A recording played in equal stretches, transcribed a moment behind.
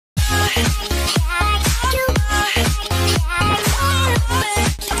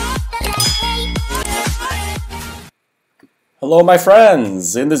Hello my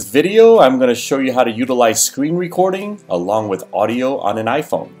friends! In this video I'm going to show you how to utilize screen recording along with audio on an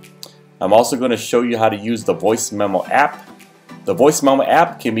iPhone. I'm also going to show you how to use the Voice Memo app. The Voice Memo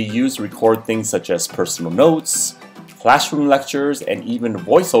app can be used to record things such as personal notes, classroom lectures, and even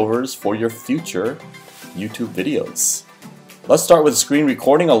voiceovers for your future YouTube videos. Let's start with screen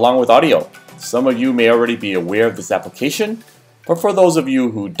recording along with audio. Some of you may already be aware of this application, but for those of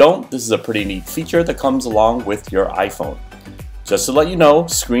you who don't, this is a pretty neat feature that comes along with your iPhone. Just to let you know,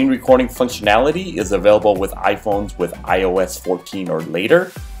 screen recording functionality is available with iPhones with iOS 14 or later.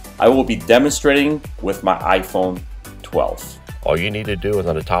 I will be demonstrating with my iPhone 12. All you need to do is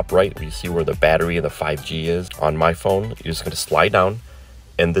on the top right, you see where the battery and the 5G is. On my phone, you're just going to slide down,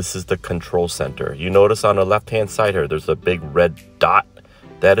 and this is the control center. You notice on the left-hand side here, there's a big red dot.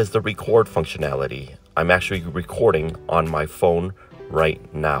 That is the record functionality. I'm actually recording on my phone right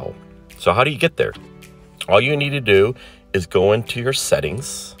now. So how do you get there? All you need to do is go into your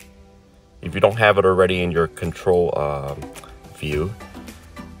settings. If you don't have it already in your control view,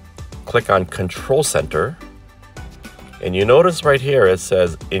 click on Control Center, and you notice right here it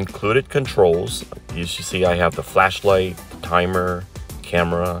says Included Controls. You should see I have the flashlight, timer,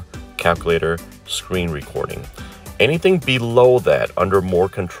 camera, calculator, screen recording. Anything below that under More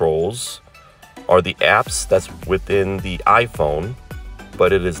Controls are the apps that's within the iPhone,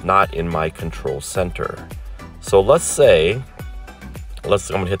 but it is not in my control center. So let's say, I'm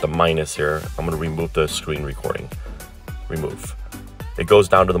gonna hit the minus here. I'm gonna remove the screen recording. Remove. It goes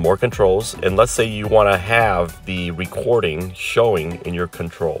down to the more controls, and let's say you wanna have the recording showing in your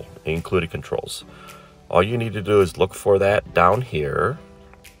control, included controls. All you need to do is look for that down here,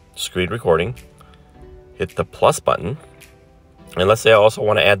 screen recording, hit the plus button, and let's say I also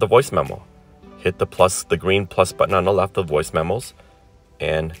wanna add the voice memo. Hit the green plus button on the left of voice memos,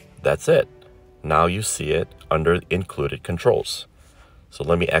 and that's it. Now you see it under included controls. So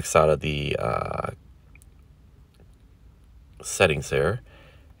let me X out of the settings there,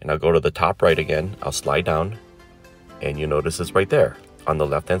 and I'll go to the top right again. I'll slide down, and you notice it's right there. On the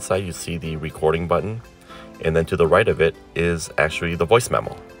left hand side, you see the recording button, and then to the right of it is actually the voice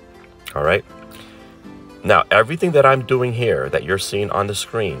memo. All right. Now, everything that I'm doing here that you're seeing on the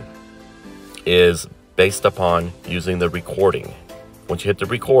screen is based upon using the recording. Once you hit the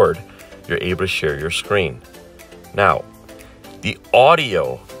record, you're able to share your screen. Now, the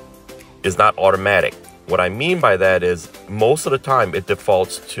audio is not automatic. What I mean by that is most of the time it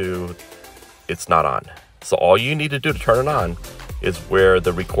defaults to it's not on. So all you need to do to turn it on is where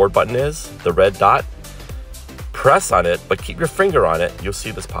the record button is, the red dot. Press on it, but keep your finger on it. You'll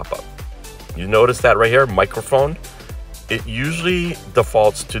see this pop up. You notice that right here, microphone. It usually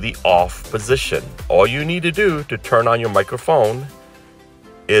defaults to the off position. All you need to do to turn on your microphone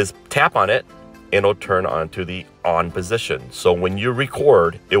is tap on it, and it'll turn on to the on position. So when you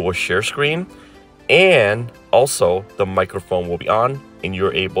record, it will share screen, and also the microphone will be on, and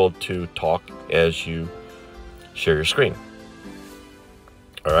you're able to talk as you share your screen.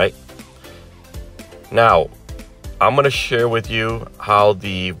 All right. Now, I'm going to share with you how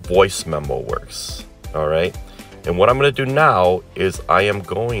the voice memo works. All right. And what I'm going to do now is I am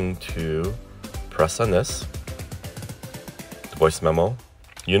going to press on this, the voice memo.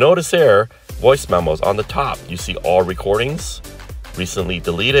 You notice here, voice memos on the top, you see all recordings, recently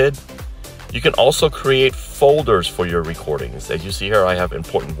deleted. You can also create folders for your recordings. As you see here, I have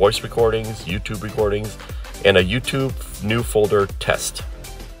important voice recordings, YouTube recordings, and a YouTube new folder test.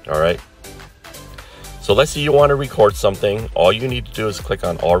 All right. So let's say you want to record something. All you need to do is click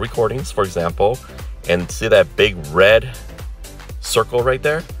on all recordings, for example, and see that big red circle right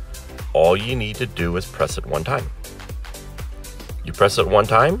there? All you need to do is press it one time. You press it one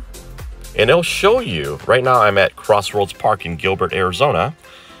time, and it'll show you. Right now I'm at Crossroads Park in Gilbert, Arizona,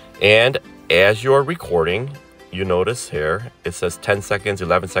 and as you're recording, you notice here it says 10 seconds,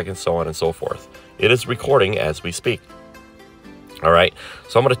 11 seconds, so on and so forth. It is recording as we speak. All right,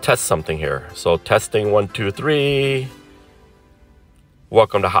 so I'm going to test something here. So testing 1, 2, 3.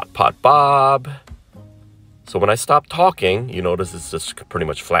 Welcome to Hot Pot Bob. So when I stop talking, you notice it's just pretty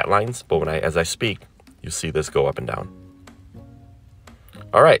much flat lines, but as I speak, you see this go up and down.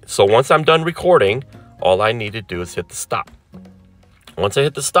 All right, so once I'm done recording, all I need to do is hit the stop. Once I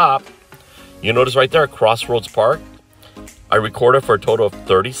hit the stop, you notice right there, Crossroads Park. I recorded for a total of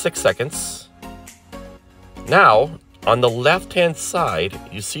 36 seconds. Now, on the left-hand side,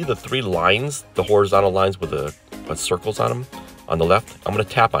 you see the 3 lines, the horizontal lines with the circles on them on the left. I'm going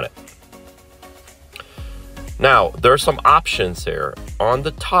to tap on it. Now, there are some options here. On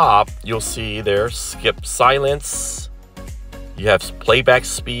the top, you'll see there, skip silence. You have playback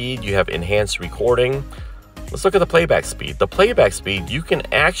speed, you have enhanced recording. let's look at the playback speed. The playback speed, you can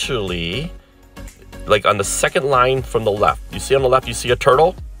actually, like on the second line from the left, you see on the left, you see a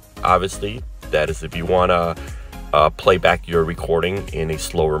turtle. Obviously, that is if you want to play back your recording in a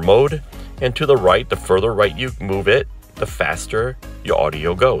slower mode. And to the right, the further right you move it, the faster your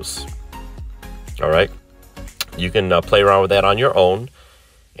audio goes. All right. You can play around with that on your own.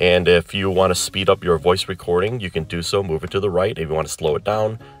 And if you want to speed up your voice recording, you can do so. Move it to the right. If you want to slow it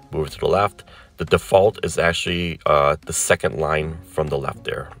down, move it to the left. The default is actually the second line from the left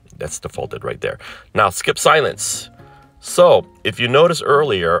there. That's defaulted right there. Now, skip silence. So if you notice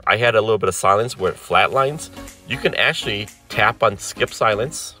earlier, I had a little bit of silence where it flatlines. You can actually tap on skip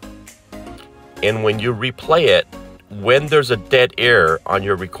silence. And when you replay it, when there's a dead air on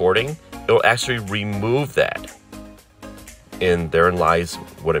your recording, it'll actually remove that. And therein lies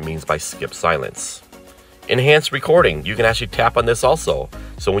what it means by skip silence. Enhanced recording. You can actually tap on this also.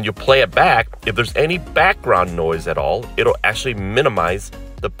 So when you play it back, if there's any background noise at all, it'll actually minimize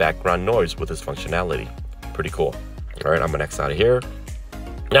the background noise with this functionality. Pretty cool. All right, I'm gonna X out of here.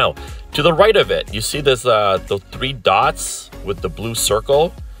 Now, to the right of it, you see this the 3 dots with the blue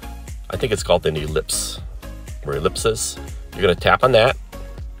circle. I think it's called an ellipse, or ellipsis. You're gonna tap on that.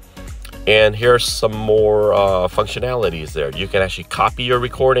 And here's some more functionalities there. You can actually copy your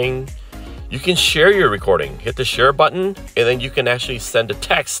recording. You can share your recording. Hit the share button, and then you can actually send a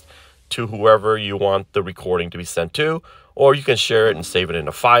text to whoever you want the recording to be sent to, or you can share it and save it in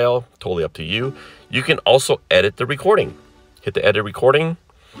a file. Totally up to you. You can also edit the recording. Hit the edit recording.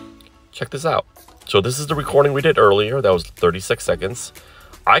 Check this out. So this is the recording we did earlier. That was 36 seconds.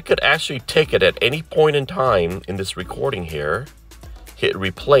 I could actually take it at any point in time in this recording here, hit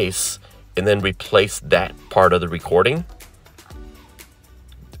replace, and then replace that part of the recording.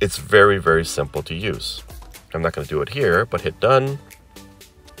 It's very, very simple to use. I'm not going to do it here, but hit done.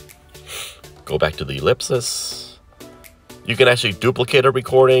 Go back to the ellipsis. You can actually duplicate a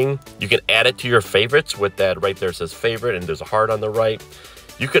recording. You can add it to your favorites with that right there says favorite, and there's a heart on the right.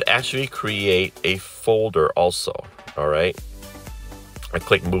 You could actually create a folder also. All right. I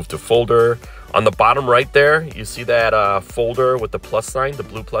click move to folder. On the bottom right there, you see that folder with the plus sign, the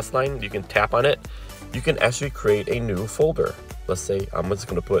blue plus sign. You can tap on it. You can actually create a new folder. Let's say I'm just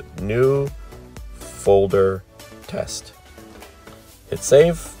going to put new folder test. Hit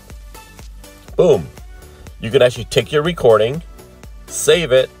save. Boom. You can actually take your recording,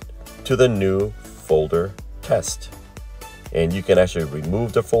 save it to the new folder test. And you can actually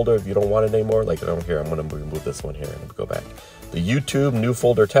remove the folder if you don't want it anymore. Like over here, I'm going to remove this one here and go back. The YouTube new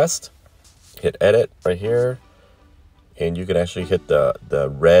folder test. Hit edit right here. And you can actually hit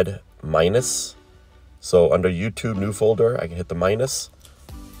the red minus. So under YouTube new folder, I can hit the minus.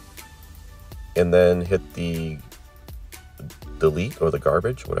 And then hit the delete or the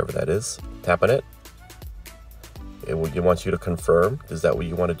garbage, whatever that is. Tap on it. It wants you to confirm. Is that what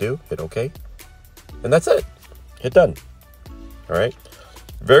you want to do? Hit OK. And that's it. Hit done. All right.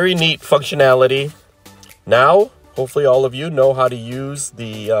 Very neat functionality. Now, hopefully all of you know how to use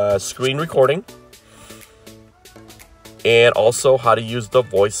the screen recording and also how to use the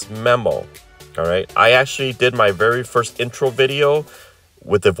voice memo. All right. I actually did my very first intro video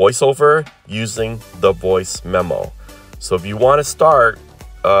with the voiceover using the voice memo. So if you want to start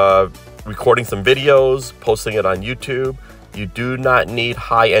recording some videos, posting it on YouTube, you do not need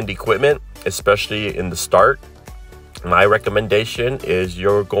high-end equipment, especially in the start. My recommendation is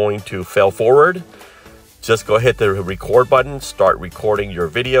you're going to fail forward. Just go hit the record button, start recording your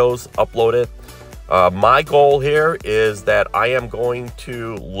videos, upload it. My goal here is that I am going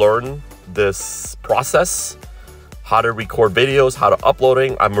to learn this process, how to record videos, how to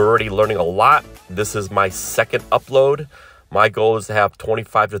uploading. I'm already learning a lot. This is my second upload. My goal is to have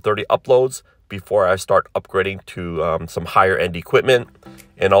 25 to 30 uploads before I start upgrading to some higher end equipment.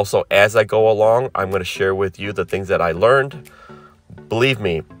 And also as I go along, I'm going to share with you the things that I learned. Believe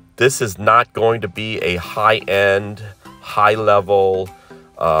me, this is not going to be a high-end, high-level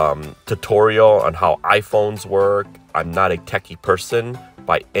tutorial on how iPhones work. I'm not a techie person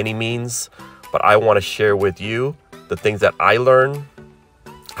by any means, but I want to share with you the things that I learned,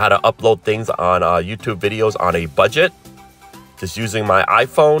 how to upload things on YouTube videos on a budget, just using my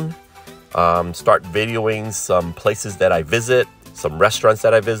iPhone, start videoing some places that I visit, some restaurants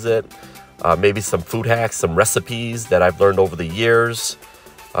that I visit, maybe some food hacks, some recipes that I've learned over the years.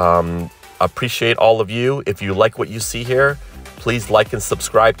 Appreciate all of you. If you like what you see here, please like and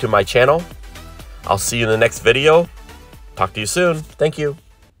subscribe to my channel. I'll see you in the next video. Talk to you soon. Thank you.